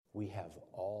we have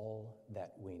all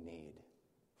that we need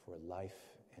for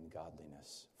life and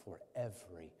godliness, for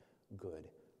every good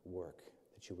work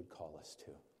that you would call us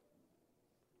to.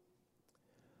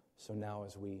 So now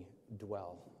as we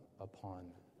dwell upon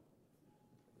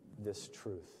this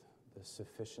truth, the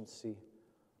sufficiency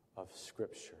of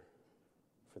Scripture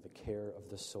for the care of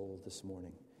the soul this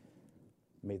morning,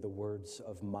 may the words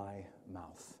of my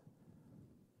mouth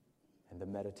and the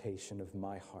meditation of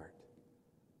my heart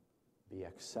be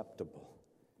acceptable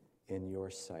in your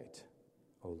sight,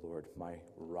 O Lord, my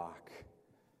rock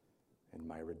and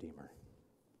my Redeemer.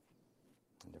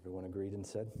 And everyone agreed and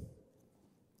said,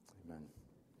 Amen.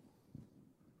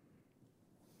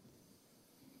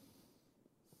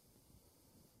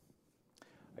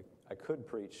 I could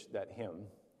preach that hymn.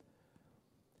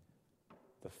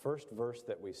 The first verse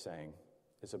that we sang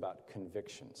is about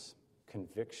convictions.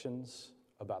 Convictions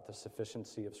about the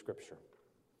sufficiency of Scripture.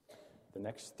 The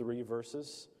next 3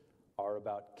 verses are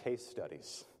about case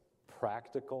studies,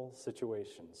 practical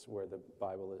situations where the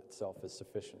Bible itself is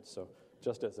sufficient. So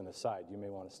just as an aside, you may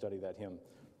want to study that hymn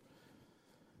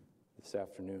this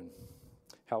afternoon.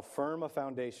 How firm a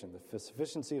foundation, the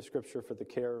sufficiency of Scripture for the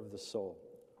care of the soul.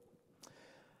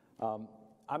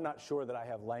 I'm not sure that I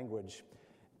have language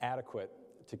adequate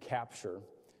to capture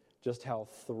just how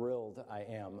thrilled I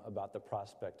am about the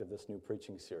prospect of this new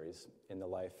preaching series in the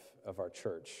life of our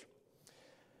church.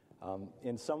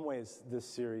 In some ways, this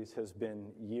series has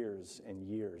been years and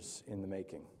years in the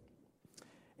making,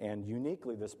 and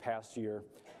uniquely this past year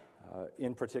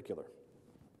in particular.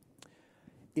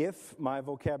 If my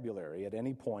vocabulary at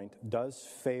any point does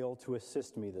fail to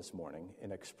assist me this morning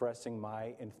in expressing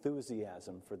my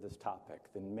enthusiasm for this topic,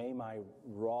 then may my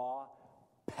raw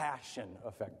passion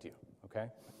affect you, okay?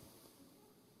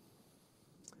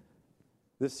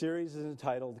 This series is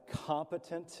entitled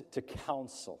Competent to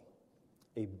Counsel,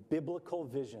 a biblical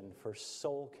vision for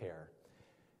soul care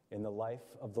in the life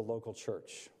of the local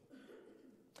church.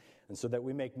 And so that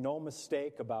we make no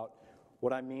mistake about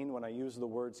what I mean when I use the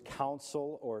words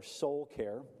counsel or soul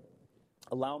care,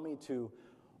 allow me to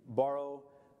borrow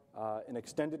an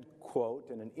extended quote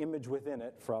and an image within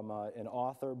it from an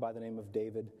author by the name of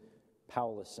David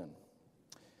Powlison.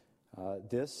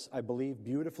 This, I believe,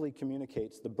 beautifully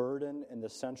communicates the burden and the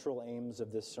central aims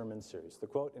of this sermon series. The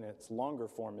quote in its longer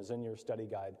form is in your study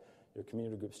guide, your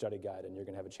community group study guide, and you're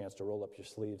going to have a chance to roll up your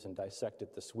sleeves and dissect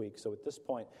it this week. So at this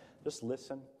point, just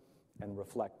listen and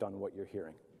reflect on what you're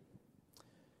hearing.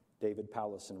 David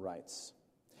Powlison writes,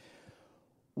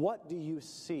 "What do you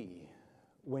see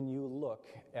when you look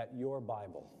at your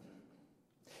Bible?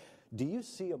 Do you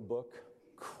see a book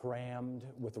crammed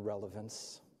with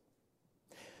relevance?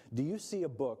 Do you see a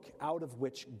book out of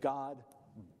which God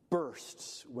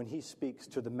bursts when he speaks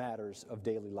to the matters of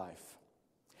daily life?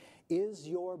 Is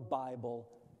your Bible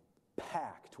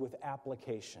packed with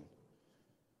application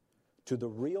to the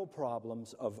real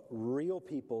problems of real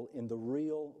people in the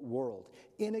real world?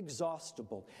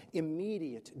 Inexhaustible,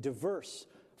 immediate, diverse,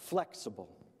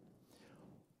 flexible?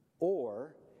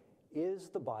 Or is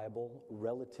the Bible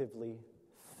relatively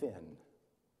thin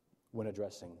when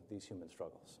addressing these human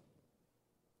struggles?"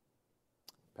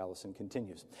 Powlison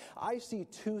continues, "I see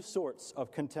 2 sorts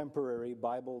of contemporary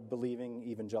Bible-believing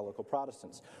evangelical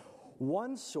Protestants.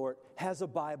 One sort has a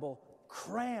Bible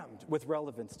crammed with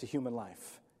relevance to human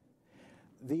life.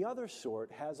 The other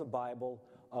sort has a Bible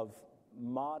of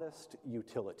modest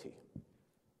utility."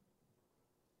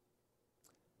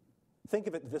 Think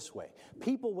of it this way.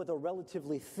 People with a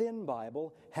relatively thin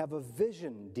Bible have a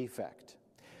vision defect.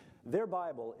 Their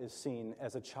Bible is seen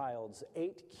as a child's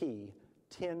 8-key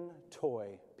tin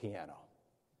toy piano.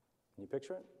 Can you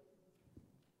picture it?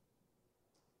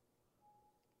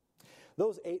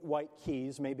 Those 8 white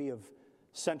keys may be of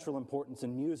central importance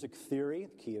in music theory.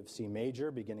 The key of C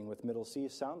major, beginning with middle C,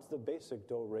 sounds the basic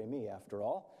do, re, mi, after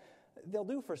all. They'll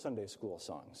do for Sunday school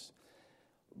songs.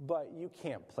 But you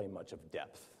can't play much of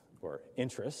depth or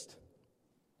interest.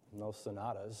 No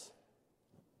sonatas,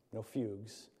 no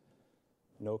fugues,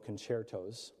 no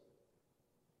concertos.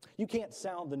 You can't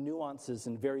sound the nuances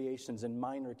and variations in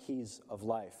minor keys of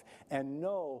life. And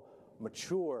no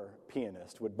mature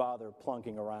pianist would bother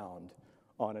plunking around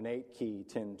on an 8-key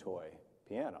tin toy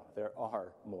piano. There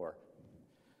are more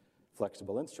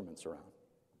flexible instruments around.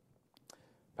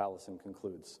 Powlison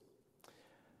concludes,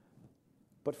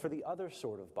 "But for the other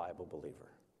sort of Bible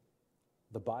believer,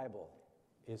 the Bible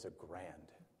is a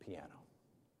grand piano.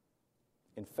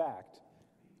 In fact,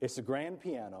 it's a grand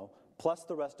piano plus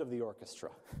the rest of the orchestra.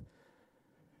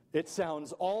 It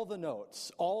sounds all the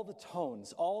notes, all the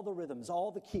tones, all the rhythms,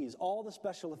 all the keys, all the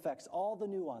special effects, all the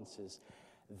nuances.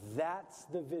 That's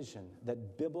the vision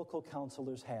that biblical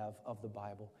counselors have of the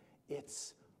Bible.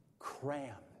 It's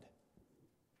crammed.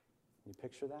 Can you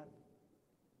picture that?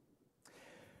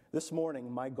 This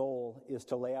morning, my goal is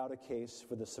to lay out a case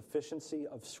for the sufficiency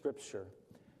of Scripture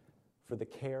for the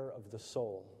care of the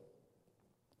soul.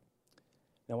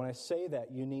 Now, when I say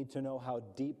that, you need to know how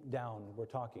deep down we're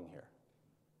talking here.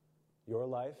 Your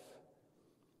life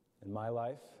and my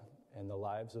life and the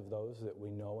lives of those that we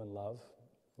know and love,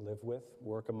 live with,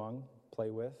 work among,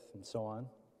 play with, and so on.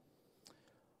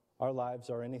 Our lives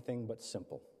are anything but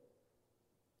simple.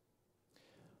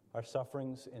 Our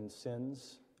sufferings and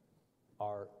sins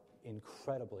are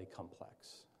incredibly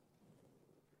complex.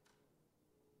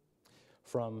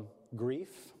 From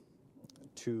grief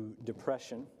to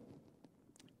depression,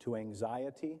 to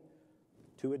anxiety,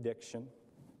 to addiction,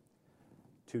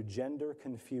 to gender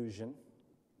confusion,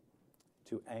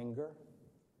 to anger,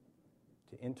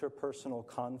 to interpersonal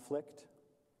conflict,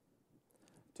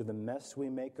 to the mess we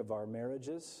make of our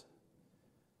marriages,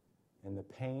 and the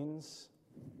pains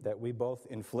that we both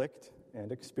inflict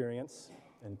and experience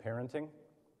in parenting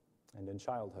and in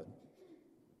childhood.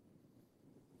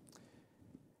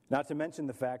 Not to mention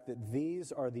the fact that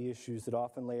these are the issues that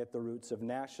often lay at the roots of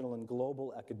national and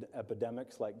global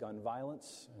epidemics like gun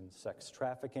violence and sex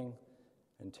trafficking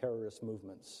and terrorist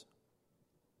movements.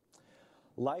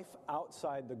 Life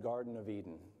outside the Garden of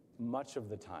Eden, much of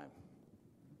the time,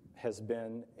 has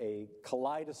been a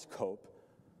kaleidoscope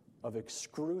of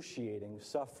excruciating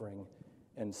suffering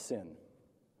and sin.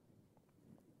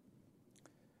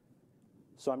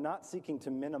 So I'm not seeking to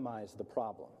minimize the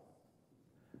problem.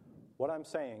 What I'm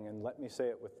saying, and let me say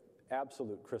it with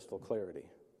absolute crystal clarity,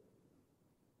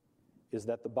 is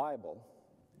that the Bible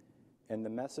and the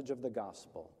message of the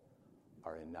gospel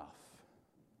are enough.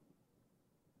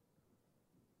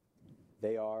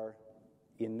 They are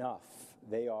enough.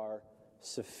 They are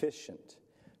sufficient.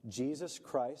 Jesus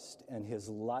Christ and his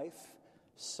life,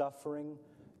 suffering,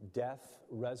 death,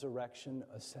 resurrection,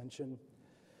 ascension,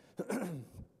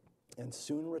 and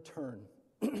soon return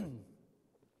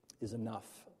is enough.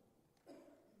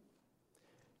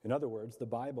 In other words, the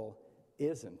Bible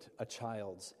isn't a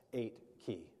child's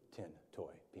 8-key tin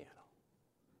toy piano.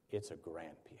 It's a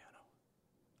grand piano.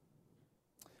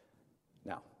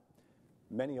 Now,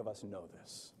 many of us know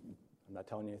this. I'm not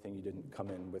telling you anything you didn't come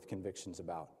in with convictions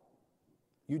about.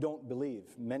 You don't believe,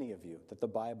 many of you, that the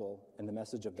Bible and the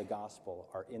message of the gospel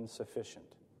are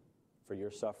insufficient for your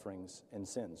sufferings and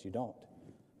sins. You don't.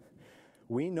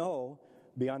 We know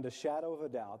beyond a shadow of a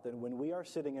doubt that when we are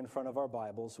sitting in front of our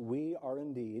Bibles, we are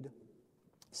indeed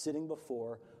sitting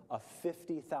before a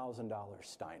 $50,000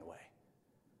 Steinway.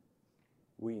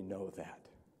 We know that.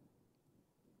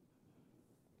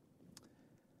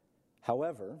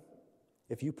 However,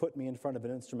 if you put me in front of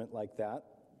an instrument like that,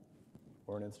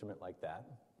 or an instrument like that,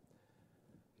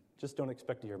 just don't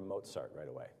expect to hear Mozart right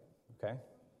away, okay?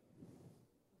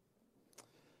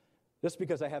 Just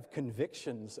because I have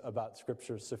convictions about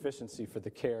Scripture's sufficiency for the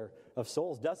care of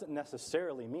souls doesn't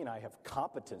necessarily mean I have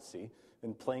competency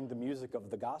in playing the music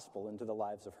of the gospel into the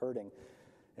lives of hurting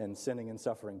and sinning and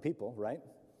suffering people, right?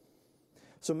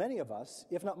 So many of us,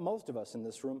 if not most of us in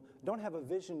this room, don't have a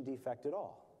vision defect at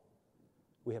all.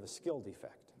 We have a skill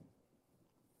defect.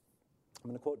 I'm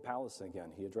going to quote Powlison again.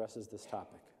 He addresses this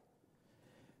topic.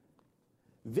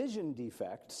 Vision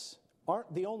defects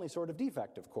aren't the only sort of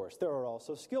defect, of course. There are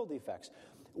also skill defects.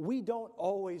 We don't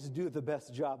always do the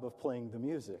best job of playing the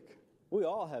music. We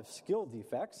all have skill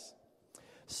defects.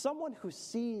 Someone who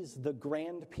sees the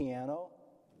grand piano,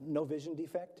 no vision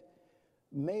defect,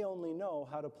 may only know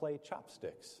how to play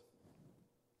chopsticks.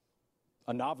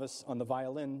 A novice on the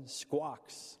violin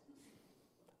squawks.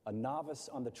 A novice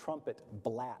on the trumpet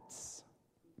blats.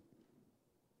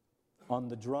 On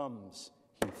the drums,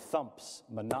 he thumps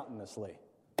monotonously.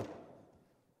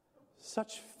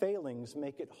 Such failings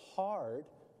make it hard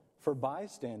for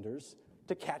bystanders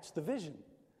to catch the vision.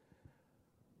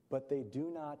 But they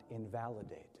do not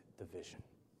invalidate the vision.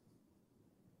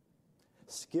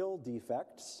 Skill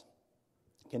defects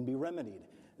can be remedied.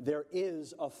 There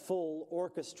is a full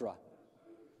orchestra.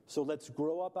 So let's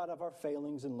grow up out of our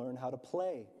failings and learn how to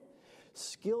play.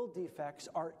 Skill defects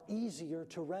are easier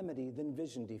to remedy than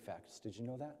vision defects. Did you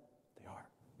know that? They are.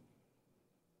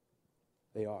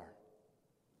 They are.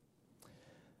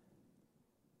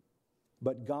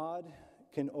 But God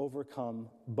can overcome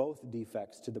both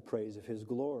defects to the praise of his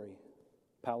glory.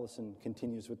 Powlison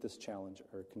continues with this challenge,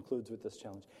 or concludes with this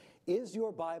challenge. Is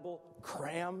your Bible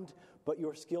crammed, but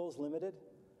your skills limited?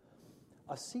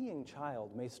 A seeing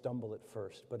child may stumble at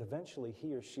first, but eventually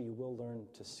he or she will learn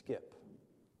to skip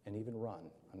and even run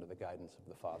under the guidance of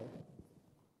the Father.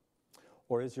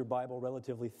 Or is your Bible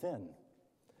relatively thin?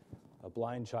 A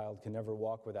blind child can never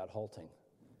walk without halting,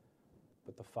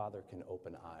 but the Father can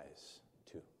open eyes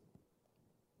too.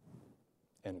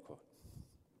 End quote.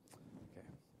 Okay.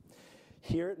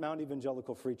 Here at Mount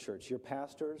Evangelical Free Church, your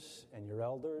pastors and your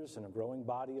elders and a growing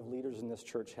body of leaders in this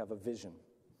church have a vision.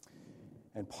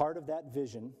 And part of that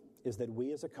vision is that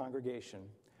we as a congregation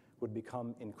would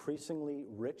become increasingly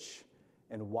rich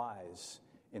and wise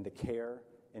in the care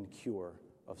and cure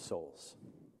of souls.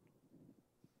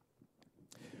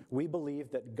 We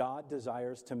believe that God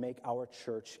desires to make our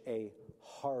church a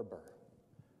harbor,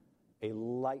 a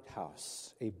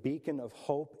lighthouse, a beacon of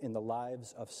hope in the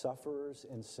lives of sufferers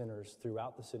and sinners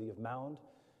throughout the city of Mound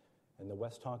and the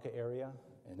West Tonka area,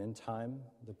 and in time,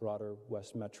 the broader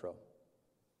West Metro.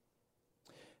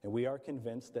 And we are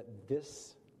convinced that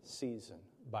this season,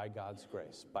 by God's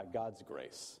grace,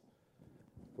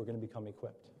 we're going to become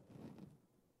equipped.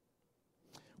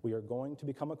 We are going to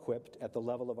become equipped at the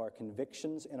level of our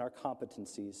convictions and our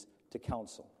competencies to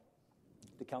counsel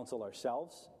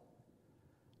ourselves,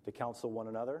 to counsel one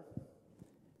another,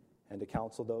 and to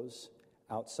counsel those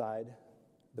outside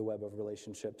the web of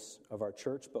relationships of our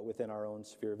church, but within our own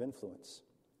sphere of influence.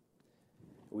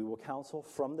 We will counsel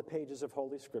from the pages of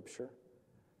Holy Scripture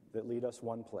that lead us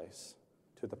one place,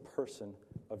 to the person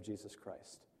of Jesus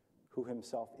Christ, who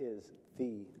himself is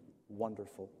the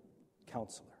wonderful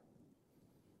counselor.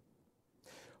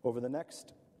 Over the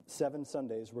next 7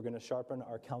 Sundays, we're going to sharpen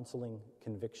our counseling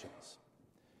convictions.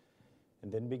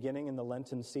 And then beginning in the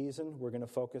Lenten season, we're going to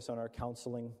focus on our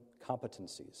counseling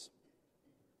competencies.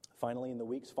 Finally, in the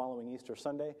weeks following Easter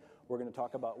Sunday, we're going to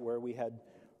talk about where we head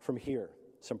from here,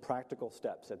 some practical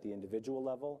steps at the individual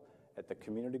level, at the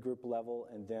community group level,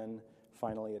 and then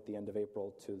finally at the end of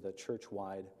April to the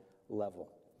church-wide level.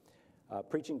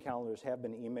 Preaching calendars have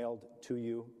been emailed to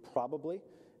you probably,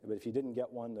 but if you didn't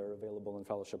get one, they're available in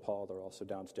Fellowship Hall. They're also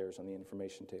downstairs on the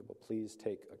information table. Please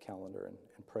take a calendar and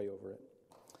pray over it.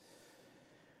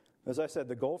 As I said,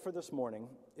 the goal for this morning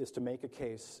is to make a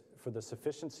case for the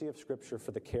sufficiency of Scripture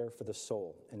for the care for the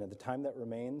soul. And in the time that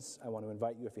remains, I want to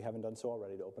invite you, if you haven't done so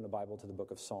already, to open a Bible to the book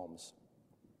of Psalms,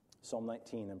 Psalm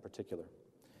 19 in particular.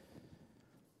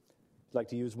 I'd like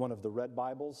to use one of the red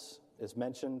Bibles. As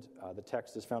mentioned, the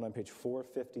text is found on page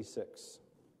 456.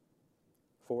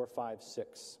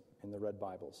 456 in the red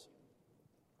Bibles.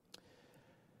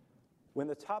 When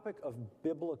the topic of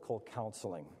biblical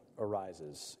counseling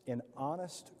arises, an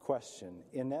honest question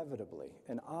inevitably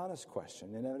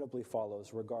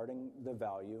follows regarding the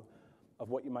value of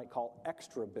what you might call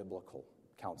extra-biblical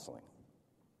counseling.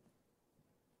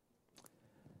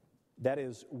 That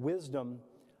is, wisdom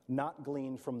not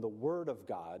gleaned from the Word of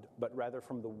God, but rather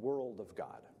from the world of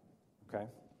God. Okay?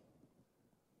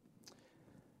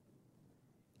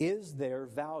 Is there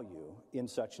value in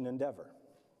such an endeavor?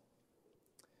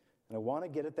 And I want to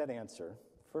get at that answer,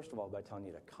 first of all, by telling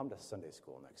you to come to Sunday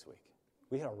school next week.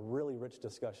 We had a really rich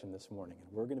discussion this morning,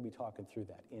 and we're going to be talking through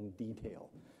that in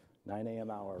detail. 9 a.m.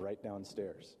 hour right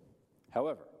downstairs.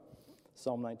 However,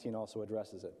 Psalm 19 also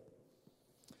addresses it.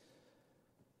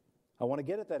 I want to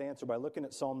get at that answer by looking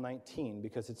at Psalm 19,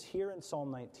 because it's here in Psalm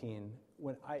 19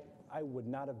 when I would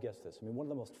not have guessed this. I mean, one of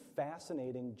the most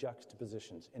fascinating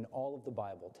juxtapositions in all of the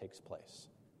Bible takes place.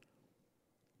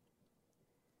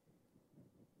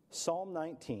 Psalm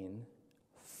 19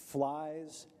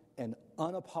 flies an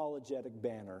unapologetic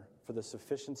banner for the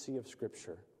sufficiency of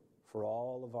Scripture for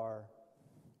all of our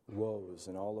woes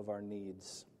and all of our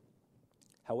needs.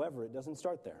 However, it doesn't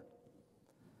start there.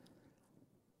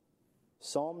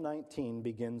 Psalm 19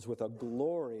 begins with a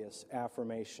glorious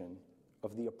affirmation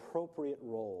of the appropriate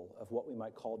role of what we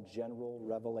might call general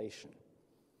revelation.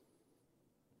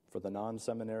 For the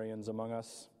non-seminarians among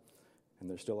us, and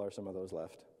there still are some of those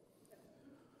left,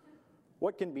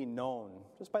 what can be known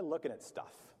just by looking at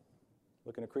stuff?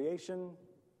 Looking at creation,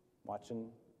 watching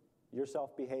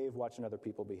yourself behave, watching other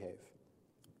people behave.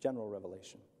 General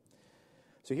revelation.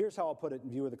 So here's how I'll put it in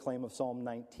view of the claim of Psalm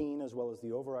 19 as well as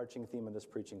the overarching theme of this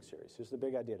preaching series. Here's the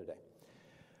big idea today.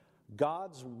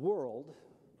 God's world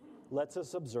lets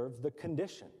us observe the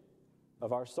condition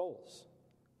of our souls,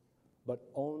 but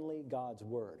only God's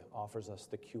word offers us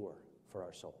the cure for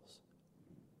our souls.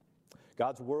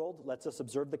 God's world lets us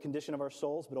observe the condition of our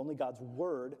souls, but only God's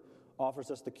word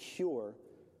offers us the cure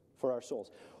for our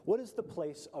souls. What is the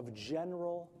place of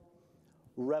general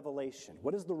revelation?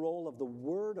 What is the role of the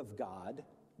Word of God,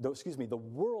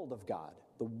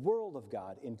 the world of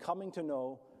God in coming to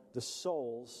know the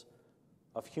souls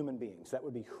of human beings? That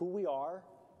would be who we are,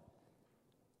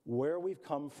 where we've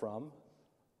come from,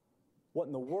 what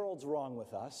in the world's wrong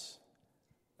with us,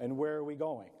 and where are we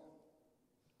going?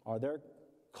 Are there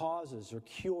causes or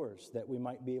cures that we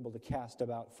might be able to cast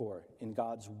about for in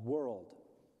God's world?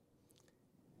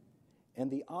 And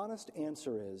the honest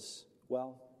answer is,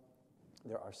 well,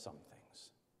 there are some things.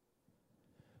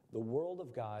 The world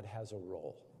of God has a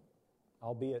role,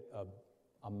 albeit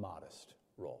a modest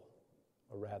role,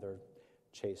 a rather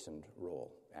chastened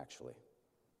role, actually.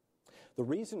 The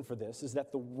reason for this is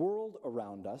that the world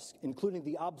around us, including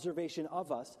the observation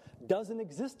of us, doesn't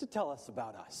exist to tell us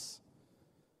about us.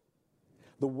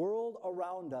 The world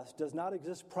around us does not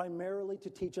exist primarily to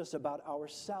teach us about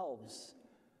ourselves,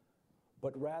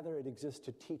 but rather it exists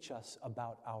to teach us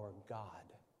about our God.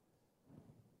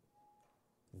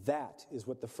 That is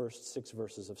what the first 6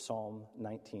 verses of Psalm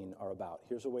 19 are about.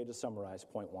 Here's a way to summarize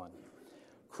point 1.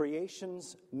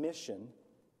 Creation's mission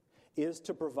is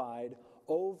to provide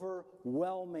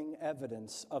overwhelming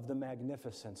evidence of the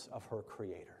magnificence of her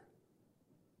Creator.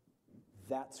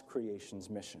 That's creation's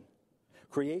mission.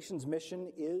 Creation's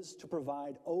mission is to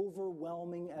provide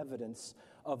overwhelming evidence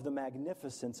of the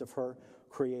magnificence of her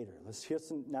Creator. Let's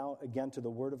listen now again to the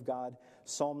Word of God,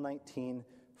 Psalm 19,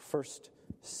 first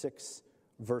 6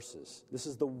 verses. This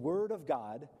is the Word of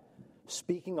God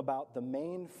speaking about the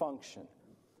main function,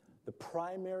 the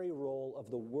primary role of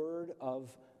the Word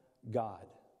of God,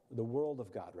 the world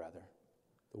of God, rather,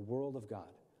 the world of God.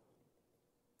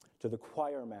 To the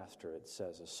choir master, it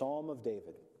says, a psalm of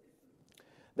David.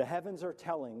 The heavens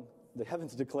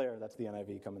declare, that's the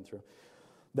NIV coming through.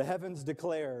 The heavens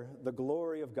declare the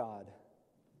glory of God,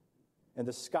 and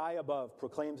the sky above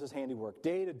proclaims his handiwork.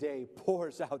 Day to day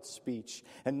pours out speech,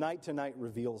 and night to night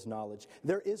reveals knowledge.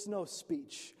 There is no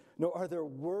speech, nor are there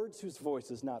words whose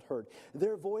voice is not heard.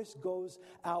 Their voice goes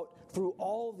out through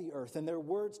all the earth, and their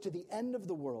words to the end of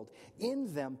the world.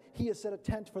 In them he has set a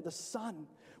tent for the sun,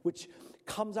 which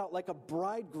comes out like a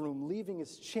bridegroom leaving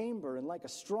his chamber, and like a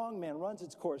strong man runs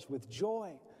its course with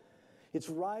joy. Its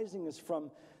rising is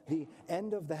from the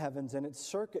end of the heavens, and its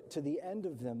circuit to the end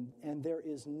of them, and there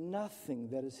is nothing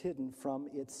that is hidden from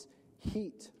its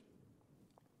heat.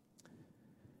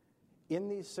 In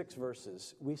these 6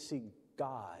 verses, we see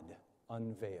God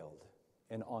unveiled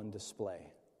and on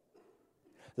display.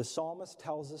 The psalmist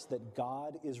tells us that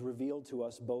God is revealed to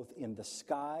us both in the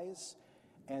skies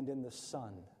and in the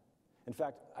sun. In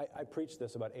fact, I preached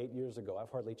this about 8 years ago.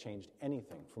 I've hardly changed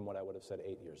anything from what I would have said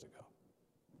 8 years ago.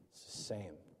 It's the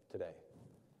same today.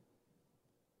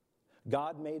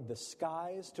 God made the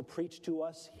skies to preach to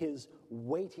us his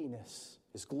weightiness,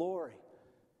 his glory,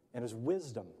 and his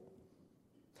wisdom.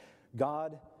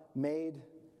 God made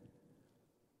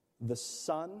the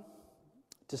sun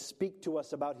to speak to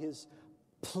us about his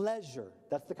pleasure.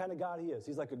 That's the kind of God he is.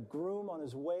 He's like a groom on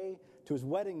his way to his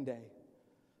wedding day.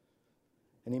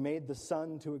 And he made the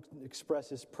sun to express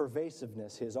his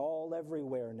pervasiveness, his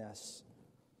all-everywhere-ness.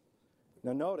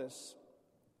 Now notice,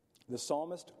 the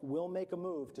psalmist will make a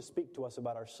move to speak to us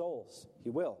about our souls. He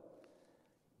will.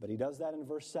 But he does that in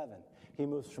verse 7. He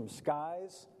moves from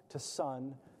skies to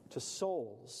sun to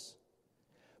souls.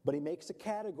 But he makes a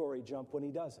category jump when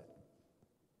he does it.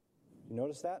 You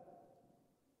notice that?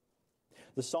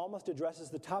 The psalmist addresses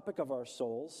the topic of our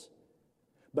souls,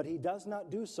 but he does not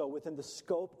do so within the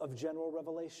scope of general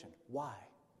revelation. Why?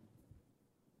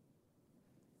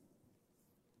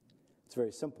 It's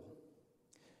very simple.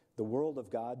 The world of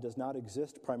God does not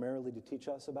exist primarily to teach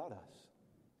us about us,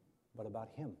 but about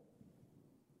him.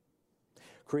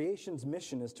 Creation's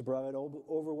mission is to provide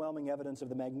overwhelming evidence of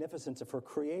the magnificence of her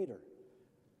Creator.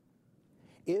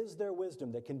 Is there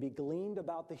wisdom that can be gleaned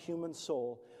about the human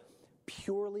soul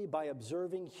purely by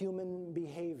observing human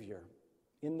behavior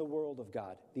in the world of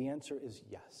God? The answer is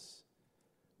yes.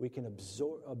 We can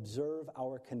observe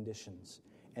our conditions.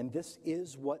 And this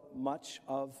is what much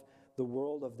of the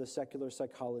world of the secular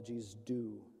psychologies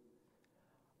do.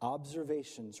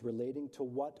 Observations relating to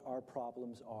what our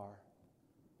problems are,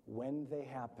 when they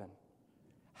happen,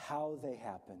 how they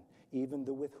happen, even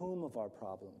the with whom of our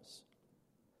problems.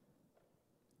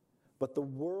 But the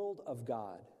world of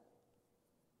God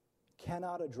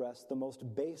cannot address the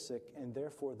most basic and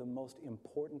therefore the most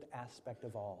important aspect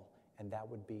of all, and that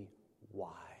would be why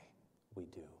we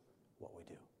do what we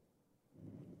do.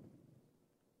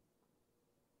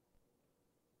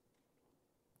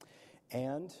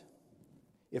 And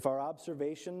if our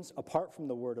observations, apart from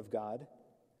the Word of God,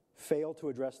 fail to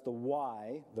address the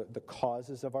why, the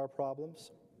causes of our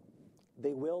problems,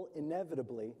 they will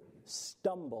inevitably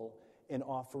stumble in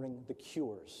offering the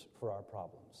cures for our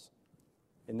problems.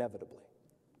 Inevitably.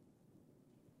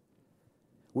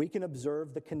 We can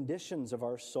observe the conditions of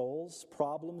our soul's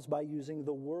problems by using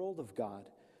the world of God.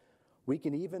 We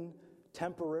can even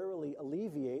temporarily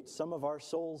alleviate some of our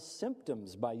soul's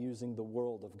symptoms by using the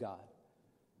world of God.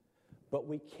 But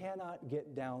we cannot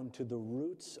get down to the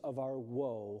roots of our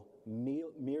woe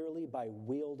merely by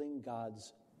wielding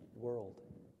God's world.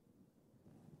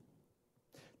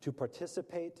 To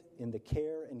participate in the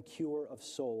care and cure of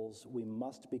souls, we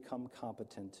must become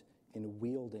competent in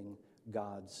wielding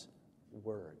God's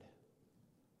word.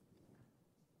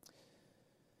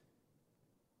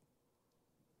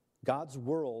 God's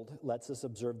world lets us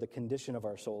observe the condition of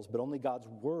our souls, but only God's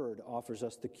word offers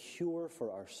us the cure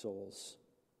for our souls.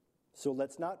 So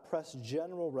let's not press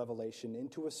general revelation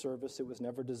into a service it was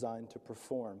never designed to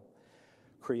perform.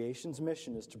 Creation's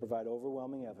mission is to provide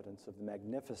overwhelming evidence of the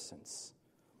magnificence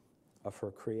of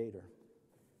her Creator.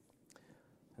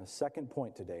 And the second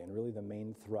point today, and really the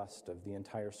main thrust of the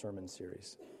entire sermon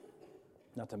series,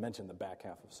 not to mention the back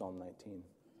half of Psalm 19.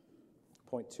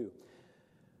 Point 2.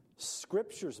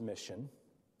 Scripture's mission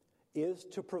is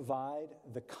to provide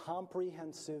the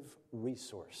comprehensive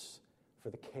resource for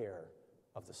the care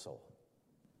of the soul.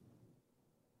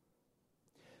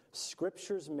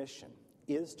 Scripture's mission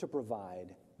is to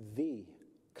provide the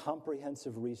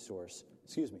comprehensive resource,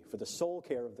 for the soul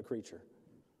care of the creature.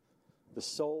 The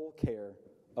soul care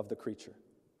of the creature.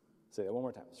 Say that one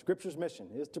more time. Scripture's mission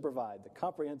is to provide the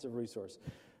comprehensive resource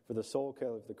for the soul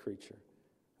care of the creature.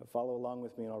 Follow along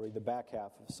with me and I'll read the back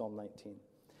half of Psalm 19.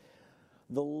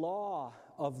 The law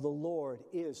of the Lord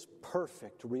is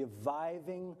perfect,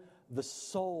 reviving the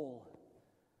soul.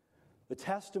 The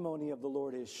testimony of the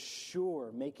Lord is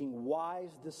sure, making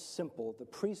wise the simple. The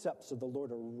precepts of the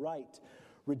Lord are right,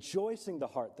 rejoicing the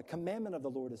heart. The commandment of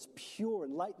the Lord is pure,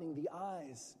 enlightening the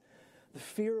eyes. The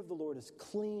fear of the Lord is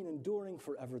clean, enduring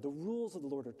forever. The rules of the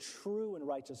Lord are true and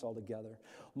righteous altogether.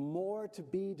 More to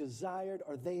be desired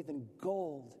are they than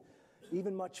gold,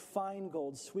 even much fine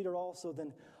gold, sweeter also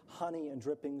than honey and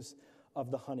drippings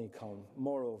of the honeycomb.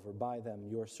 Moreover, by them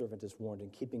your servant is warned, in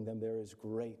keeping them there is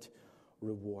great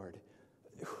reward.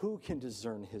 Who can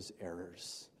discern his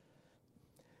errors?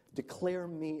 Declare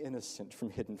me innocent from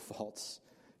hidden faults.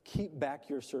 Keep back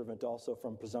your servant also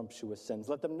from presumptuous sins.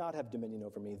 Let them not have dominion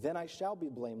over me. Then I shall be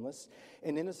blameless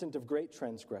and innocent of great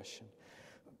transgression.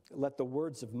 Let the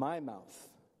words of my mouth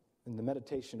and the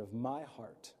meditation of my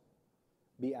heart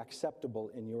be acceptable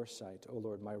in your sight, O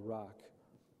Lord, my rock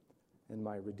and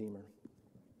my redeemer.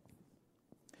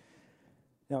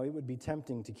 Now, it would be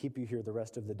tempting to keep you here the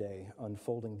rest of the day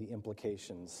unfolding the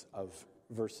implications of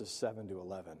verses 7 to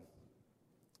 11.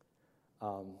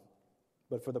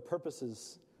 But for the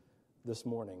purposes this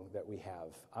morning that we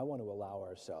have, I want to allow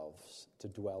ourselves to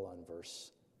dwell on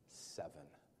verse 7.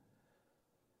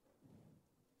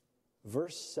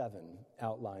 Verse 7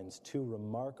 outlines two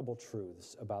remarkable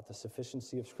truths about the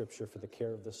sufficiency of Scripture for the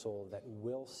care of the soul that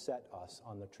will set us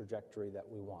on the trajectory that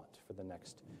we want for the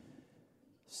next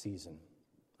season.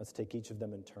 Let's take each of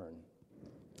them in turn.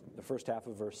 The first half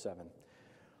of verse 7.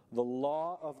 The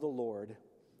law of the Lord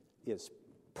is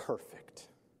perfect,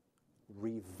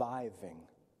 reviving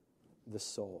the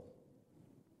soul.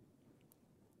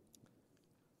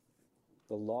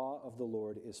 The law of the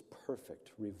Lord is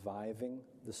perfect, reviving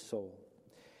the soul.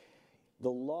 The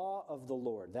law of the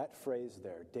Lord, that phrase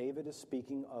there, David is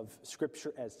speaking of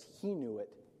Scripture as he knew it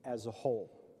as a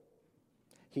whole.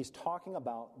 He's talking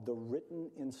about the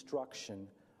written instruction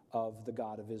of the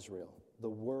God of Israel, the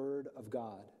Word of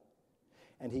God.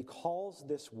 And he calls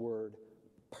this word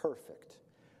perfect.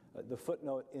 The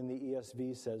footnote in the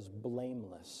ESV says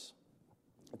blameless.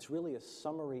 It's really a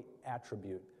summary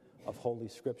attribute of Holy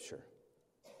Scripture.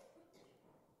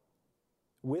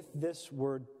 With this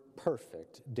word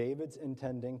perfect, David's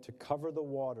intending to cover the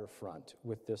waterfront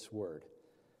with this word.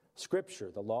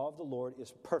 Scripture, the law of the Lord,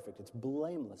 is perfect. It's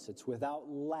blameless. It's without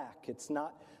lack. It's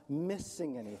not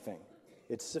missing anything.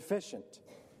 It's sufficient.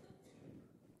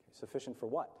 Sufficient for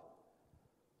what?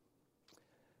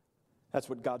 That's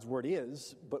what God's word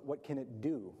is, but what can it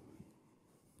do?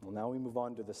 Well, now we move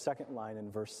on to the second line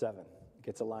in verse 7. It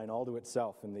gets a line all to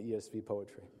itself in the ESV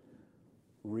poetry.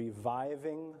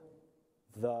 Reviving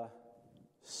the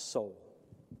soul.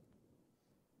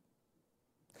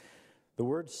 The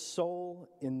word soul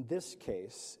in this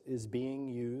case is being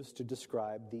used to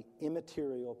describe the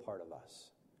immaterial part of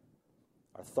us.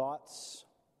 Our thoughts,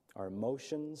 our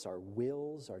emotions, our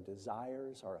wills, our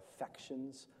desires, our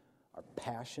affections, our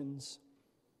passions,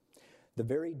 the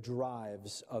very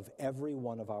drives of every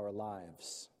one of our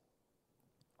lives.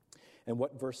 And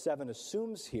what verse 7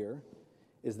 assumes here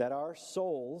is that our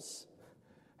souls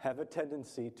have a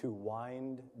tendency to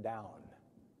wind down.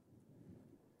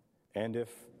 And if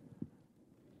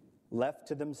left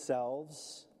to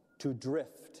themselves, to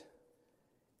drift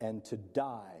and to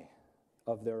die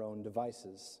of their own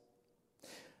devices.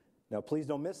 Now, please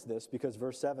don't miss this, because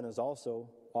verse 7 is also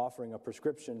offering a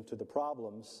prescription to the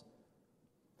problems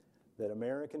that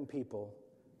American people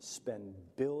spend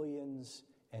billions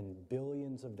and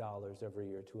billions of dollars every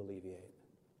year to alleviate.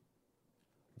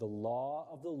 The law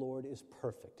of the Lord is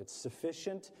perfect. It's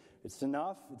sufficient, it's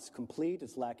enough, it's complete,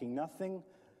 it's lacking nothing.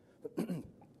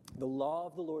 The law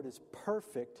of the Lord is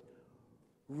perfect,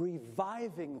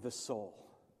 reviving the soul.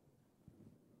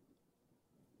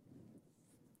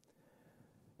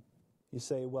 You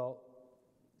say, well,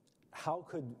 how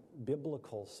could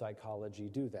biblical psychology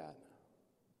do that?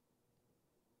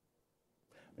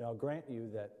 Now, I'll grant you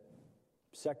that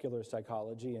secular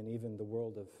psychology and even the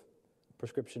world of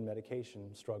prescription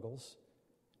medication struggles.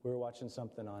 We were watching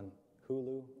something on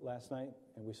Hulu last night,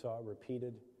 and we saw a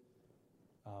repeated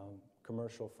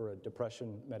commercial for a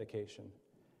depression medication.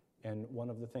 And one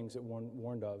of the things it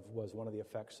warned of was one of the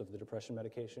effects of the depression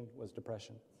medication was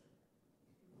depression.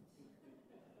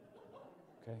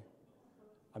 Okay?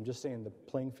 I'm just saying the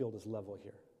playing field is level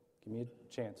here. Give me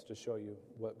a chance to show you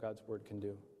what God's Word can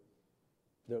do.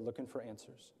 They're looking for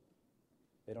answers.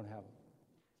 They don't have them.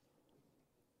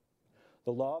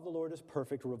 The law of the Lord is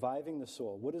perfect, reviving the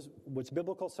soul. What's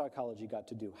biblical psychology got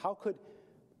to do? How could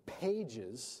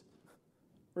pages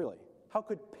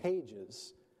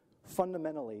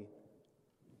fundamentally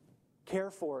care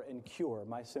for and cure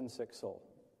my sin-sick soul?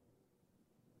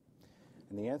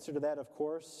 And the answer to that, of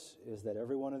course, is that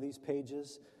every one of these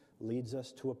pages leads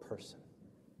us to a person.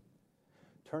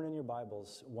 Turn in your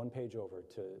Bibles one page over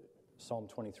to Psalm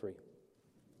 23,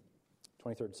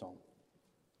 23rd Psalm.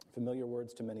 Familiar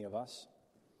words to many of us.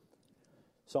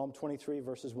 Psalm 23,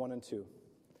 verses 1 and 2.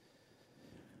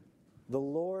 The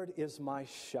Lord is my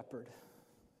shepherd.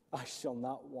 I shall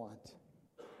not want.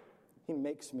 He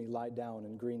makes me lie down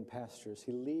in green pastures.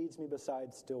 He leads me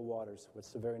beside still waters.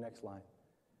 What's the very next line?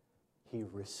 He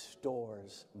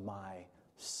restores my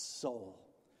soul.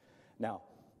 Now,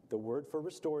 the word for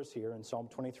restores here in Psalm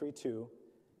 23:2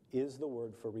 is the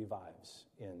word for revives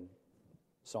in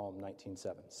Psalm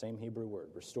 19:7. Same Hebrew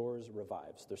word, restores,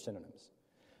 revives. They're synonyms.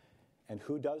 And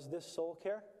who does this soul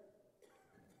care?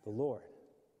 The Lord,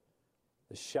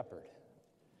 the shepherd.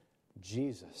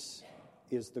 Jesus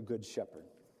is the good shepherd.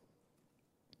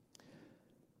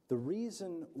 The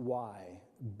reason why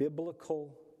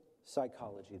biblical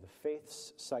psychology, the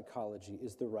faith's psychology,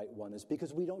 is the right one is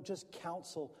because we don't just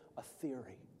counsel a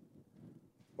theory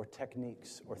or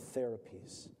techniques or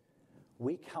therapies.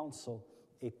 We counsel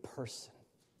a person.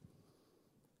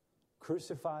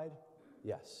 Crucified,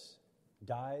 yes.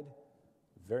 Died,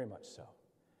 very much so.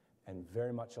 And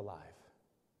very much alive.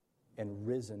 And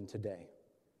risen today.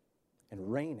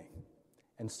 And reigning.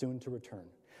 And soon to return.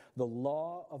 The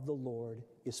law of the Lord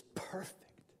is perfect,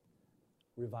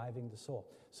 reviving the soul.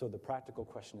 So the practical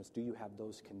question is, do you have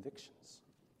those convictions?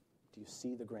 Do you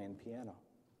see the grand piano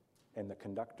and the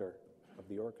conductor of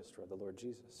the orchestra, the Lord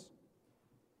Jesus?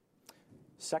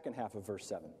 Second half of verse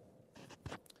 7.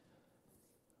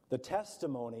 The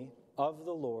testimony of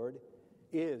the Lord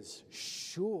is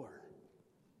sure,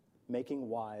 making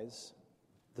wise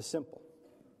the simple.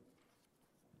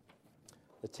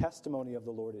 The testimony of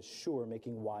the Lord is sure,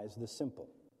 making wise the simple.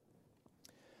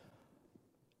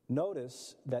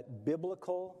 Notice that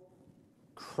biblical,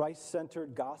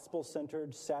 Christ-centered,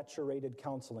 gospel-centered, saturated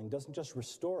counseling doesn't just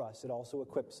restore us, it also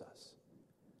equips us.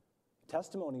 The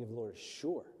testimony of the Lord is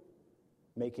sure,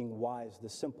 making wise the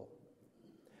simple.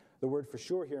 The word for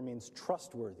sure here means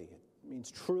trustworthy. It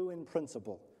means true in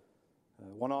principle.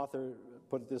 One author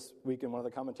put it this week in one of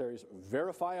the commentaries,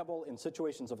 verifiable in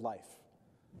situations of life.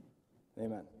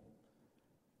 Amen.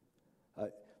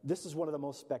 This is one of the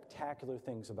most spectacular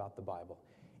things about the Bible.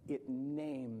 It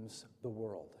names the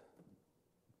world,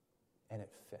 and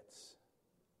it fits.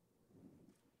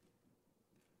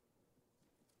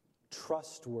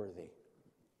 Trustworthy.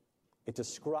 It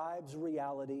describes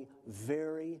reality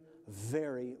very,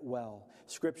 very well.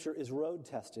 Scripture is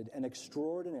road-tested and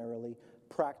extraordinarily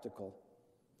practical.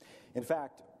 In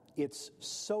fact, it's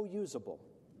so usable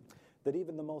that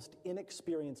even the most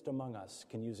inexperienced among us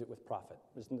can use it with profit.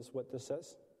 Isn't this what this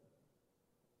says?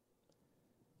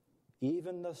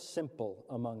 Even the simple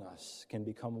among us can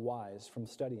become wise from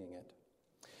studying it.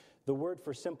 The word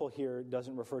for simple here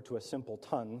doesn't refer to a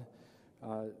simpleton.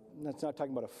 That's not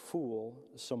talking about a fool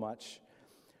so much.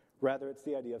 Rather, it's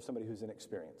the idea of somebody who's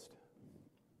inexperienced.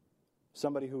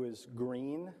 Somebody who is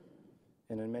green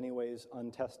and in many ways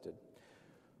untested.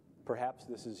 Perhaps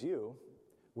this is you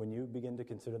when you begin to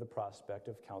consider the prospect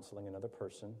of counseling another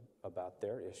person about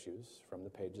their issues from the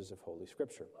pages of Holy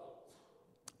Scripture.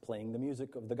 Playing the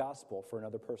music of the gospel for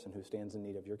another person who stands in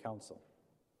need of your counsel.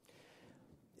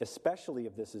 especially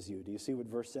if this is you. Do you see what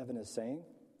verse 7 is saying?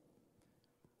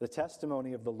 The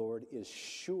testimony of the Lord is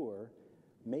sure,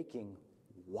 making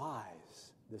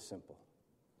wise the simple.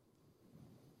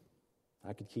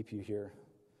 I could keep you here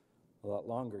a lot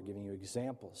longer, giving you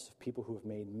examples of people who have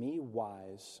made me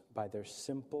wise by their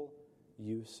simple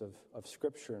use of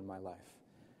Scripture in my life.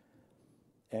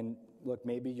 And look,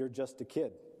 maybe you're just a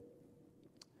kid.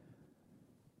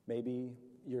 Maybe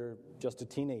you're just a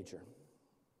teenager.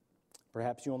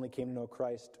 Perhaps you only came to know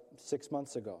Christ 6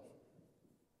 months ago.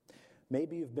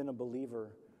 Maybe you've been a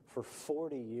believer for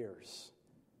 40 years,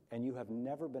 and you have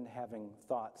never been having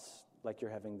thoughts like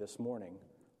you're having this morning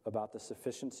about the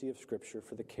sufficiency of Scripture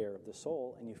for the care of the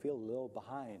soul, and you feel a little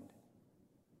behind.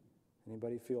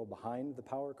 Anybody feel behind the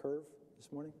power curve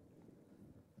this morning?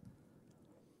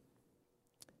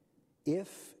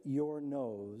 If your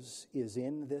nose is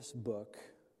in this book,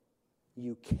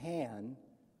 you can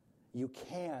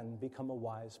become a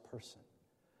wise person.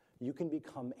 You can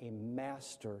become a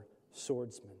master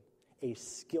swordsman, a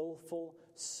skillful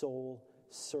soul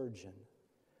surgeon.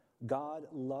 God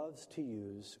loves to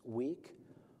use weak,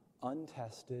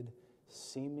 untested,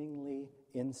 seemingly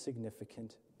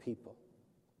insignificant people.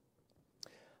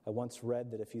 I once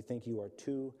read that if you think you are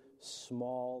too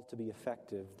small to be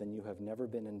effective, then you have never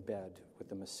been in bed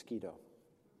with a mosquito.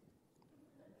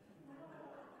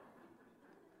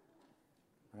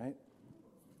 Right?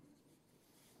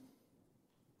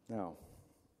 Now,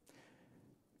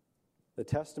 the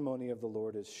testimony of the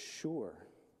Lord is sure,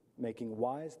 making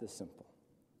wise the simple.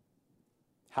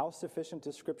 How sufficient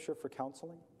is Scripture for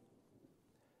counseling?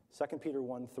 2 Peter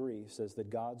 1:3 says that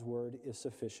God's word is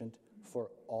sufficient for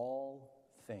all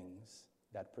things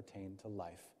that pertain to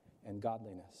life and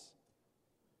godliness.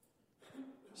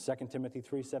 2 Timothy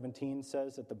 3:17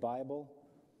 says that the Bible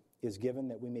is given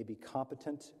that we may be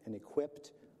competent and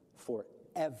equipped for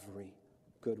every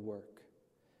good work.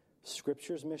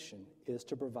 Scripture's mission is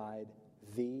to provide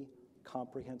the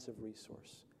comprehensive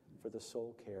resource for the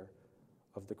soul care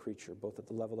of the creature, both at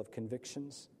the level of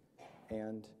convictions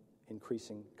and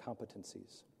increasing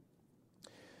competencies.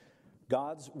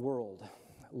 God's world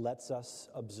lets us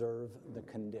observe the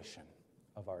condition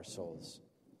of our souls,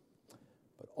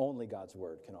 but only God's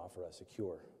word can offer us a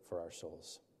cure for our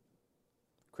souls.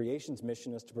 Creation's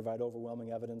mission is to provide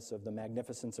overwhelming evidence of the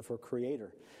magnificence of her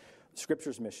Creator.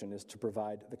 Scripture's mission is to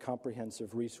provide the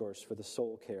comprehensive resource for the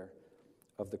soul care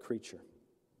of the creature.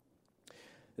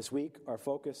 This week, our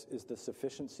focus is the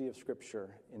sufficiency of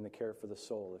Scripture in the care for the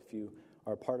soul. If you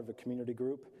are part of a community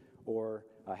group or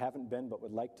haven't been but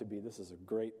would like to be, this is a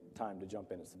great time to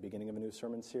jump in. It's the beginning of a new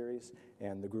sermon series,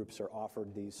 and the groups are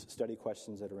offered these study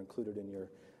questions that are included in your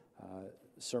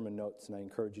sermon notes, and I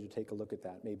encourage you to take a look at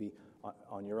that, maybe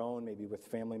on your own, maybe with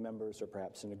family members, or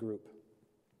perhaps in a group.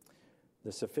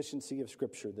 The sufficiency of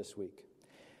Scripture this week.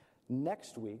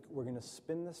 Next week, we're going to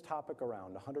spin this topic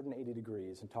around 180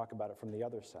 degrees and talk about it from the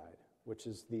other side, which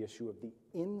is the issue of the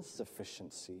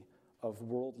insufficiency of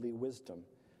worldly wisdom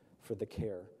for the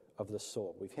care of the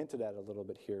soul. We've hinted at it a little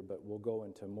bit here, but we'll go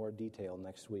into more detail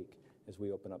next week as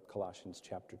we open up Colossians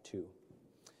chapter 2.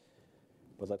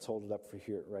 But let's hold it up for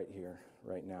here,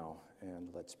 right now, and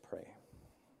let's pray.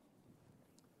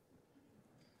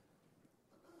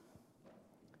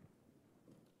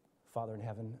 Father in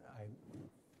heaven,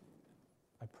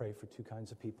 I pray for two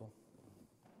kinds of people: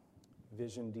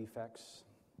 vision defects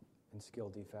and skill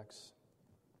defects.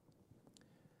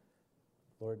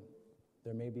 Lord,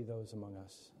 there may be those among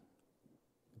us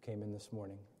who came in this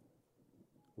morning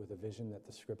with a vision that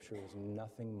the Scripture is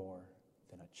nothing more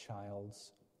than a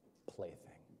child's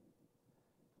plaything.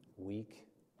 Weak,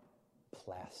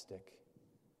 plastic,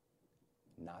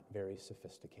 not very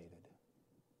sophisticated.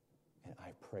 And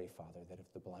I pray, Father, that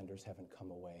if the blinders haven't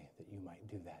come away, that you might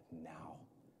do that now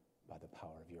by the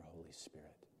power of your Holy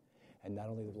Spirit. And not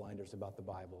only the blinders about the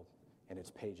Bible and its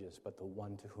pages, but the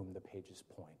one to whom the pages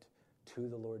point, to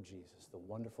the Lord Jesus, the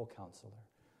wonderful counselor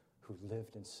who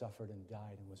lived and suffered and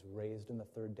died and was raised on the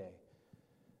third day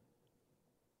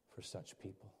for such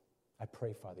people. I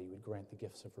pray, Father, you would grant the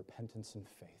gifts of repentance and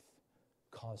faith,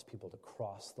 cause people to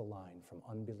cross the line from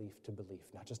unbelief to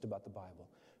belief, not just about the Bible,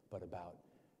 but about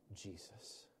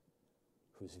Jesus,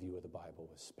 whose view of the Bible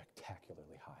was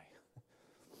spectacularly high.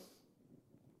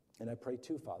 And I pray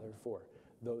too, Father, for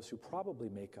those who probably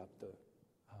make up the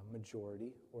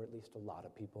majority, or at least a lot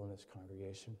of people in this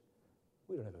congregation.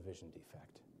 We don't have a vision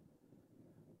defect,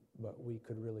 but we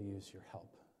could really use your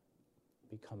help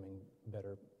becoming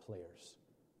better players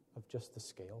of just the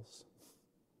scales.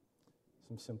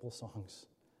 Some simple songs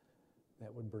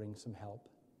that would bring some help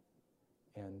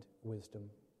and wisdom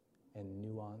and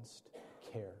nuanced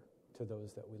care to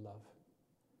those that we love.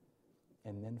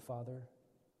 And then, Father,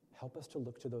 help us to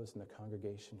look to those in the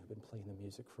congregation who've been playing the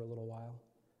music for a little while,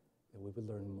 that we would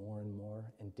learn more and more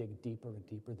and dig deeper and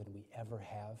deeper than we ever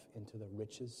have into the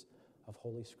riches of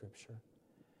Holy Scripture.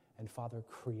 And Father,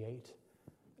 create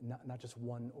not just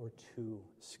one or two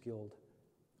skilled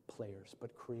players,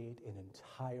 but create an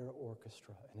entire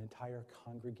orchestra, an entire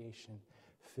congregation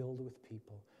filled with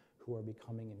people who are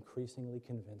becoming increasingly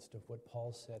convinced of what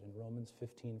Paul said in Romans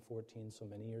 15:14 so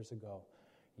many years ago.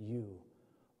 You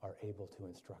are able to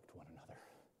instruct one another.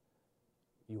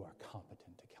 You are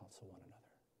competent to counsel one another.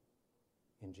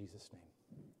 In Jesus'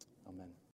 name, amen.